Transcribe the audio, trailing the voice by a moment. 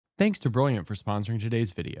Thanks to Brilliant for sponsoring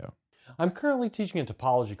today's video. I'm currently teaching a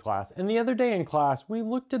topology class, and the other day in class, we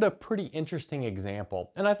looked at a pretty interesting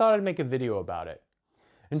example, and I thought I'd make a video about it.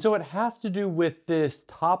 And so it has to do with this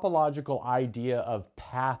topological idea of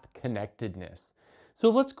path connectedness.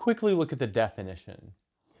 So let's quickly look at the definition.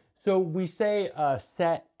 So we say a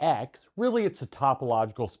set X, really it's a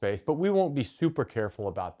topological space, but we won't be super careful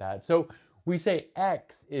about that. So we say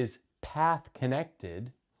X is path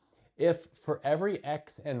connected if for every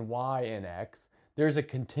X and Y in X, there's a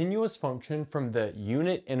continuous function from the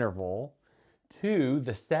unit interval to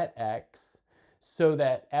the set X so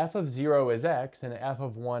that f of 0 is X and f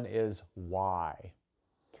of 1 is Y.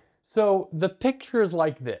 So the picture is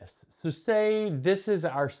like this. So say this is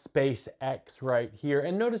our space X right here,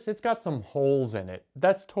 and notice it's got some holes in it.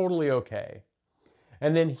 That's totally okay.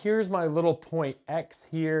 And then here's my little point X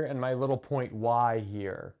here and my little point Y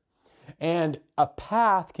here. And a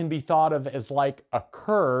path can be thought of as like a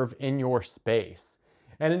curve in your space.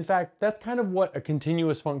 And in fact, that's kind of what a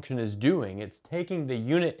continuous function is doing. It's taking the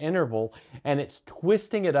unit interval and it's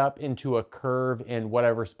twisting it up into a curve in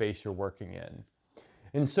whatever space you're working in.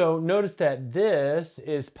 And so notice that this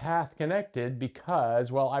is path connected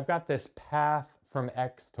because, well, I've got this path from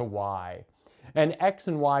X to Y. And X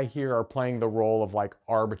and Y here are playing the role of like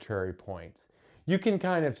arbitrary points. You can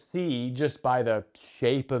kind of see just by the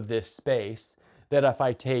shape of this space that if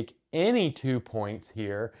I take any 2 points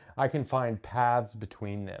here, I can find paths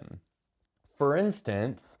between them. For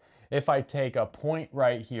instance, if I take a point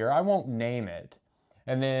right here, I won't name it,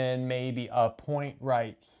 and then maybe a point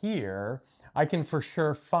right here, I can for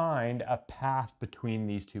sure find a path between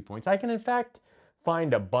these 2 points. I can in fact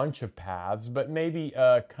find a bunch of paths, but maybe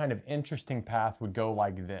a kind of interesting path would go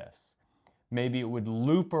like this. Maybe it would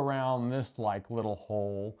loop around this like little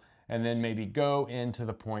hole and then maybe go into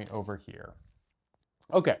the point over here.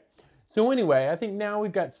 Okay, so anyway, I think now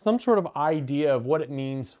we've got some sort of idea of what it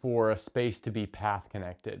means for a space to be path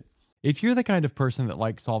connected. If you're the kind of person that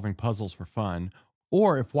likes solving puzzles for fun,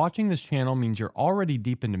 or if watching this channel means you're already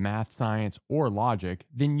deep into math, science, or logic,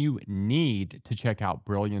 then you need to check out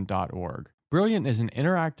Brilliant.org. Brilliant is an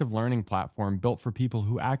interactive learning platform built for people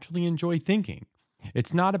who actually enjoy thinking.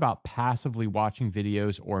 It's not about passively watching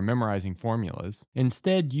videos or memorizing formulas.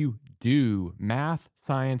 Instead, you do math,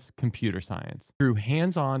 science, computer science through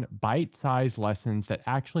hands-on, bite-sized lessons that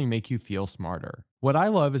actually make you feel smarter. What I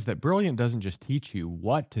love is that Brilliant doesn't just teach you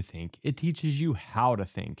what to think, it teaches you how to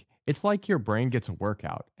think. It's like your brain gets a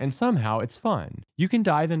workout, and somehow it's fun. You can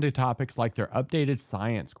dive into topics like their updated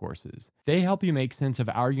science courses. They help you make sense of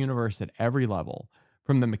our universe at every level,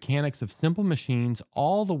 from the mechanics of simple machines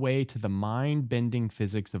all the way to the mind-bending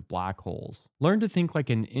physics of black holes. Learn to think like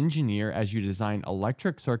an engineer as you design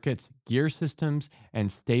electric circuits, gear systems,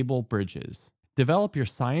 and stable bridges. Develop your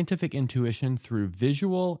scientific intuition through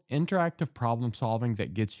visual, interactive problem solving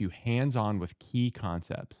that gets you hands-on with key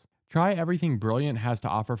concepts. Try everything Brilliant has to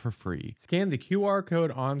offer for free. Scan the QR code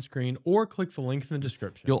on screen or click the link in the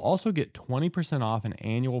description. You'll also get 20% off an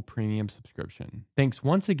annual premium subscription. Thanks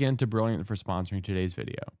once again to Brilliant for sponsoring today's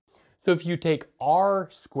video. So if you take r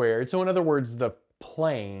squared, so in other words, the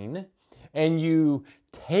plane, and you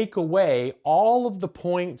take away all of the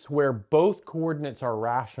points where both coordinates are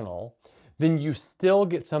rational, then you still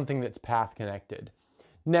get something that's path connected.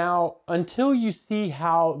 Now, until you see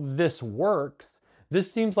how this works, this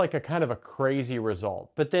seems like a kind of a crazy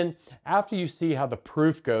result. But then after you see how the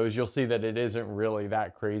proof goes, you'll see that it isn't really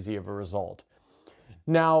that crazy of a result.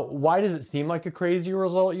 Now, why does it seem like a crazy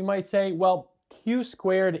result, you might say? Well, q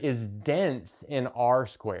squared is dense in r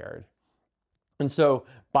squared. And so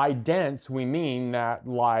by dense, we mean that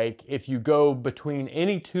like if you go between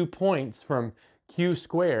any 2 points from q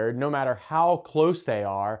squared, no matter how close they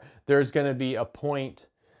are, there's going to be a point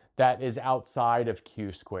that is outside of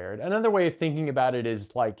q squared. Another way of thinking about it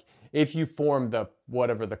is like if you form the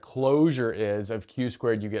whatever the closure is of q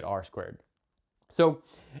squared, you get r squared. So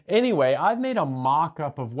anyway, I've made a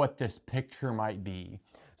mock-up of what this picture might be.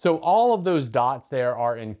 So all of those dots there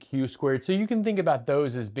are in q squared. So you can think about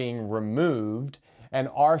those as being removed, and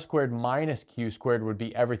r squared minus q squared would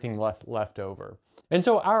be everything left over. And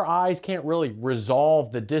so our eyes can't really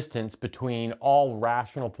resolve the distance between all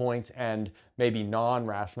rational points and maybe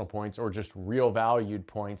non-rational points or just real valued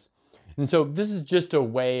points. And so this is just a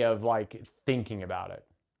way of like thinking about it.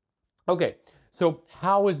 Okay, so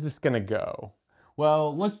how is this gonna go?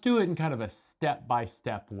 Well, let's do it in kind of a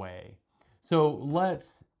step-by-step way. So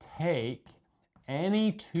let's take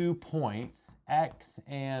any 2 points, X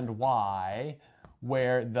and Y,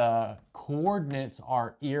 where the coordinates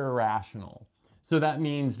are irrational. So that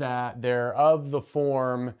means that they're of the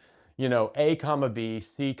form, A comma B,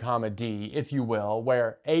 C comma D, if you will,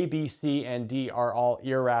 where A, B, C, and D are all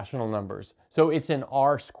irrational numbers. So it's an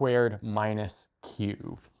R squared minus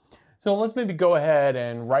Q. So let's maybe go ahead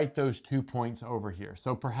and write those 2 points over here.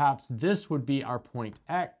 So perhaps this would be our point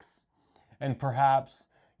X, and perhaps,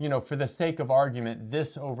 for the sake of argument,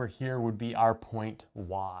 this over here would be our point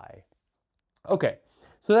Y. Okay,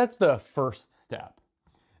 so that's the first step.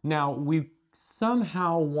 Now we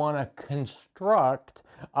somehow want to construct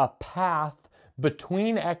a path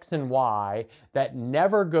between X and Y that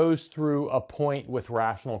never goes through a point with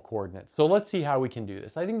rational coordinates. So let's see how we can do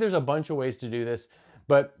this. I think there's a bunch of ways to do this,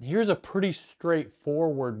 but here's a pretty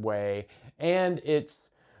straightforward way, and it's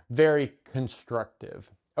very constructive.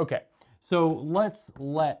 Okay, so let's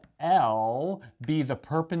let L be the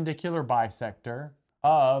perpendicular bisector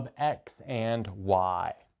of X and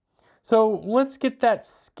Y. So let's get that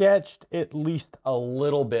sketched at least a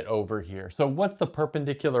little bit over here. So what's the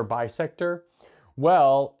perpendicular bisector?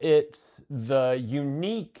 Well, it's the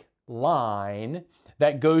unique line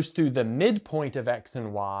that goes through the midpoint of X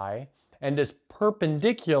and Y and is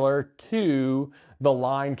perpendicular to the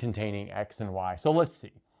line containing X and Y. So let's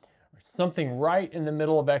see. Something right in the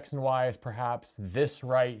middle of X and Y is perhaps this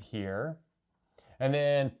right here. And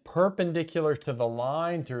then perpendicular to the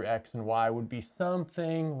line through X and Y would be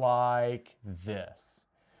something like this.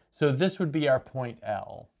 So this would be our point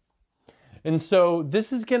L. And so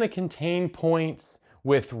this is going to contain points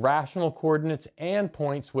with rational coordinates and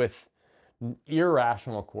points with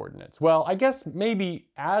irrational coordinates. Well, I guess maybe,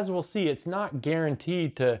 as we'll see, it's not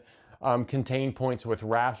guaranteed to contain points with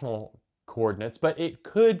rational coordinates, but it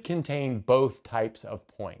could contain both types of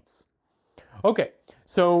points. Okay,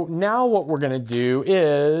 so now what we're going to do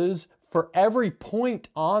is, for every point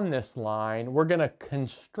on this line, we're going to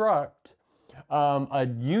construct a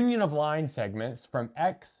union of line segments from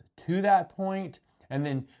X to that point, and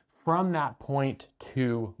then from that point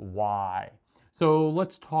to Y. So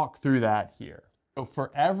let's talk through that here. So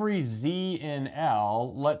for every Z in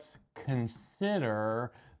L, let's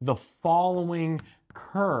consider the following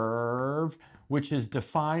curve, which is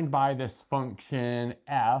defined by this function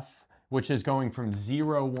f, which is going from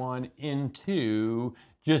 0, 1 into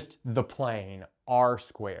just the plane, r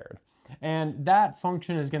squared. And that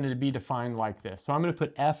function is going to be defined like this. So I'm going to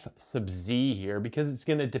put f sub z here because it's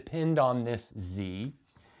going to depend on this z.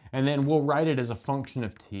 And then we'll write it as a function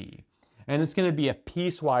of t. And it's going to be a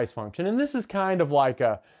piecewise function. And this is kind of like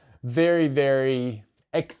a very, very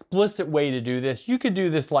explicit way to do this. You could do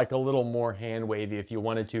this like a little more hand wavy if you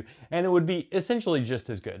wanted to, and it would be essentially just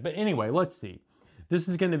as good. But anyway, let's see. This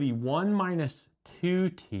is going to be 1 minus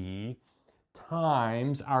 2t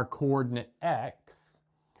times our coordinate x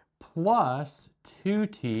plus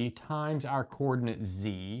 2t times our coordinate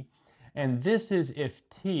z. And this is if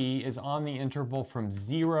t is on the interval from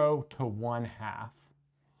 0 to 1/2.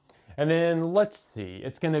 And then let's see,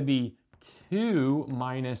 it's going to be 2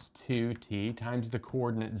 minus 2t times the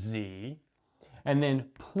coordinate z, and then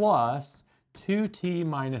plus 2t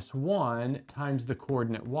minus 1 times the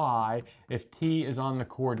coordinate y if t is on the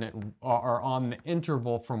coordinate or on the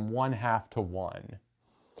interval from 1/2 to 1.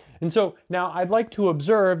 And so now I'd like to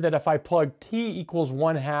observe that if I plug t equals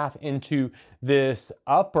 1/2 into this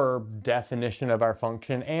upper definition of our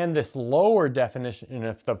function and this lower definition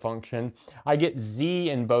of the function, I get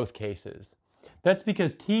z in both cases. That's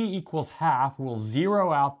because t equals half will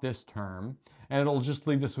zero out this term, and it'll just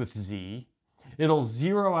leave us with z. It'll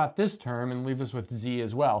zero out this term and leave us with z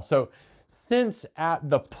as well. So since at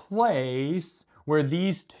the place where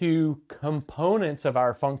these two components of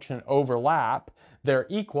our function overlap, they're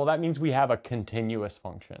equal, that means we have a continuous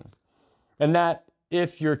function. And that,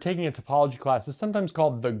 if you're taking a topology class, is sometimes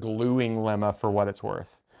called the gluing lemma for what it's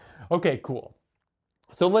worth. Okay, cool.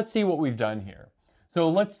 So let's see what we've done here. So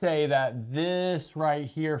let's say that this right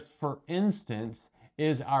here, for instance,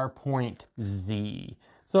 is our point Z.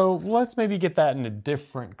 So let's maybe get that in a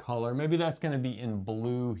different color. Maybe that's going to be in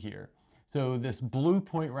blue here. So this blue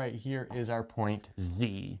point right here is our point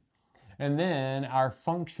Z. And then our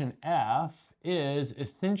function f is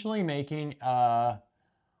essentially making a,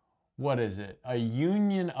 what is it? A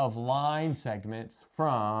union of line segments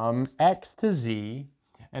from X to Z,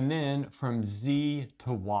 and then from Z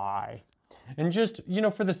to Y. And just,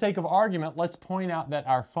 for the sake of argument, let's point out that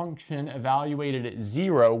our function evaluated at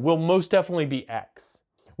 0 will most definitely be X.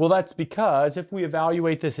 Well, that's because if we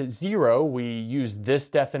evaluate this at 0, we use this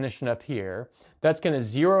definition up here. That's going to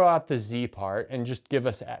zero out the Z part and just give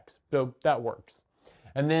us X. So that works.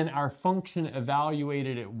 And then our function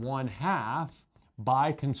evaluated at 1/2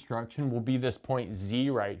 by construction will be this point Z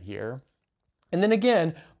right here. And then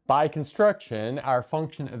again, by construction, our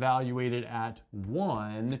function evaluated at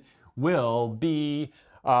 1 will be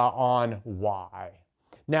on y.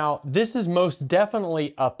 Now, this is most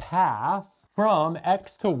definitely a path from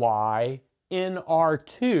x to y in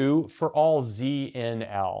R2 for all z in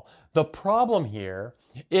L. The problem here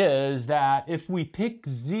is that if we pick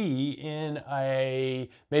z in a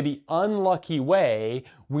maybe unlucky way,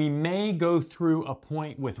 we may go through a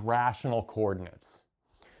point with rational coordinates.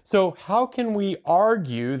 So how can we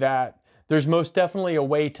argue that there's most definitely a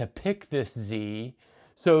way to pick this z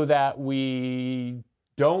so that we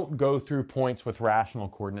don't go through points with rational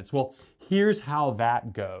coordinates? Well, here's how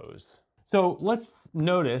that goes. So let's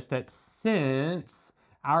notice that since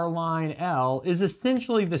our line L is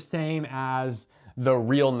essentially the same as the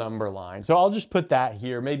real number line, so I'll just put that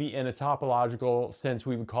here. Maybe in a topological sense,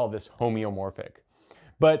 we would call this homeomorphic.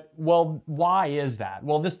 But, well, why is that?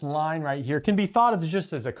 Well, this line right here can be thought of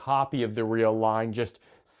just as a copy of the real line, just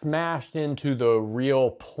smashed into the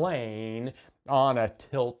real plane on a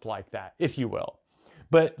tilt like that, if you will.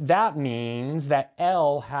 But that means that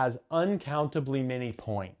L has uncountably many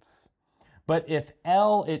points. But if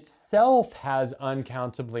L itself has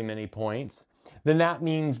uncountably many points, then that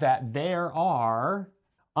means that there are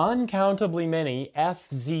uncountably many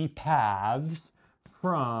fz paths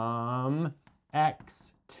from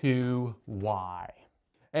x to y.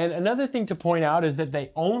 And another thing to point out is that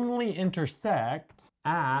they only intersect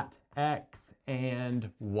at x and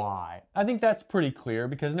y. I think that's pretty clear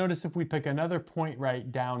because notice if we pick another point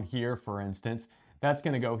right down here, for instance, that's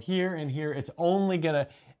going to go here and here. It's only going to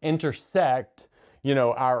intersect,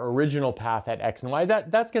 our original path at x and y.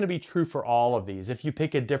 That's going to be true for all of these if you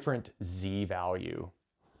pick a different z value.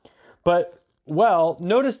 But, well,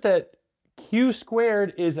 notice that q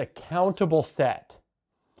squared is a countable set.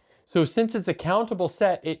 So since it's a countable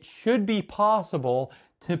set, it should be possible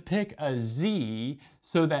to pick a z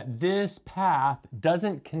so that this path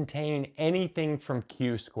doesn't contain anything from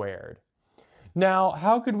q squared. Now,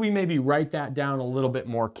 how could we maybe write that down a little bit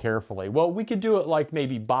more carefully? Well, we could do it like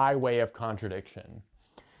maybe by way of contradiction.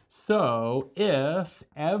 So if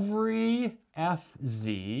every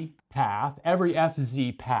fz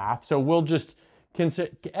path, so we'll just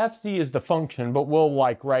consider fz is the function, but we'll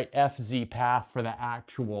write fz path for the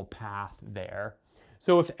actual path there.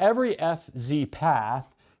 So if every fz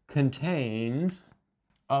path contains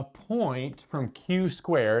a point from q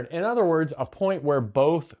squared, in other words, a point where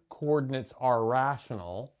both coordinates are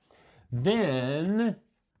rational, then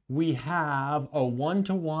we have a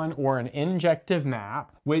one-to-one or an injective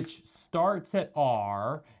map which starts at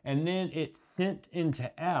R and then it's sent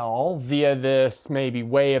into L via this maybe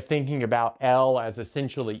way of thinking about L as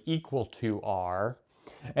essentially equal to R,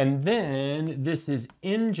 and then this is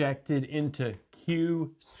injected into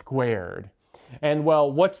q squared. And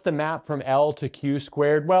well, what's the map from L to q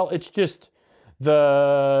squared? Well, it's just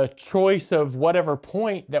the choice of whatever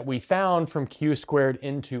point that we found from q squared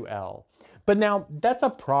into L. But now that's a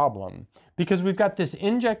problem because we've got this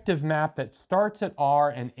injective map that starts at R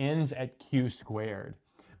and ends at q squared.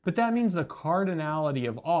 But that means the cardinality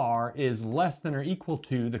of R is less than or equal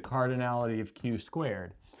to the cardinality of q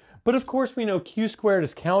squared. But of course we know q squared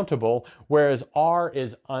is countable, whereas R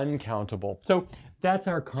is uncountable. So that's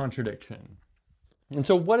our contradiction. And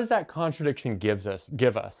so what does that contradiction give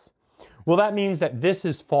us? Well, that means that this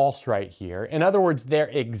is false right here. In other words, there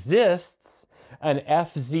exists an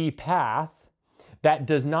fz path that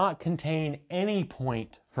does not contain any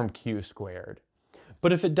point from q squared.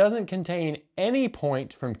 But if it doesn't contain any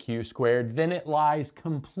point from q squared, then it lies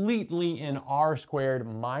completely in r squared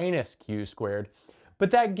minus q squared.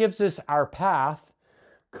 But that gives us our path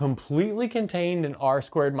completely contained in r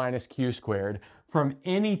squared minus q squared from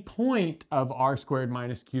any point of r squared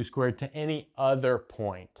minus q squared to any other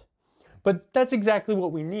point. But that's exactly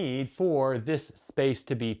what we need for this space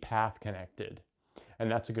to be path connected.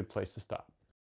 And that's a good place to stop.